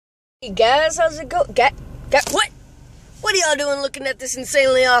Hey guys, how's it go? What? What are y'all doing looking at this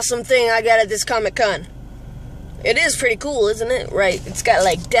insanely awesome thing I got at this Comic-Con? It is pretty cool, isn't it? Right, it's got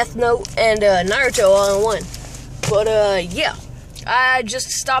like Death Note and Naruto all in one. But yeah, I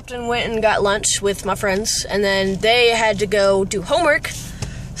just stopped and went and got lunch with my friends, and then they had to go do homework,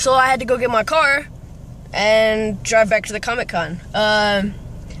 so I had to go get my car and drive back to the Comic-Con.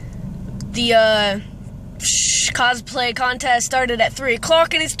 The cosplay contest started at 3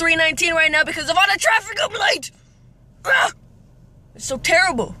 o'clock and it's 3:19 right now because of all the traffic. I'm late. It's so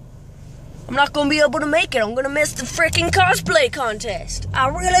terrible. I'm not gonna be able to make it. I'm gonna miss the freaking cosplay contest. I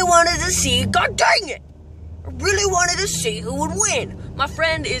really wanted to see, god dang it, I really wanted to see who would win. My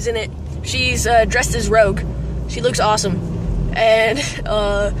friend is in it. She's dressed as Rogue. She looks awesome. And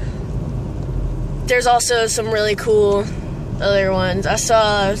there's also some really cool other ones. I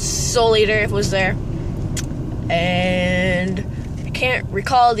saw Soul Eater was there. And I can't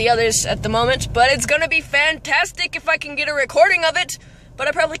recall the others at the moment, but it's gonna be fantastic if I can get a recording of it, but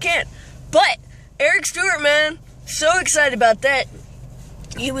I probably can't. But Eric Stewart, man, so excited about that.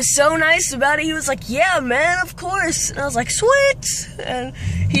 He was so nice about it. He was like, yeah, man, of course. And I was like, sweet. And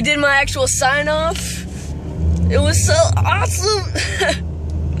he did my actual sign-off. It was so awesome.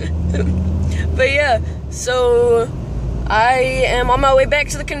 But yeah, so I am on my way back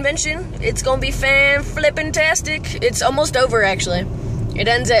to the convention. It's gonna be fan-flippin-tastic. It's almost over, actually. It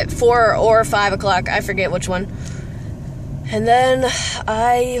ends at 4 or 5 o'clock. I forget which one. And then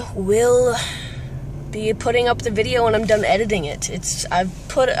I will be putting up the video when I'm done editing it.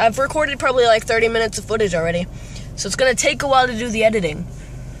 I've recorded probably like 30 minutes of footage already. So it's gonna take a while to do the editing.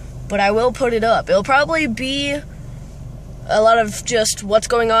 But I will put it up. It'll probably be a lot of just what's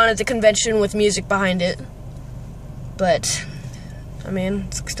going on at the convention with music behind it. But, I mean,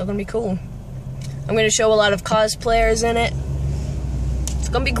 it's still gonna be cool. I'm gonna show a lot of cosplayers in it. It's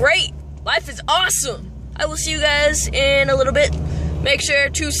gonna be great. Life is awesome. I will see you guys in a little bit. Make sure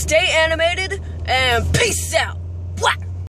to stay animated, and peace out.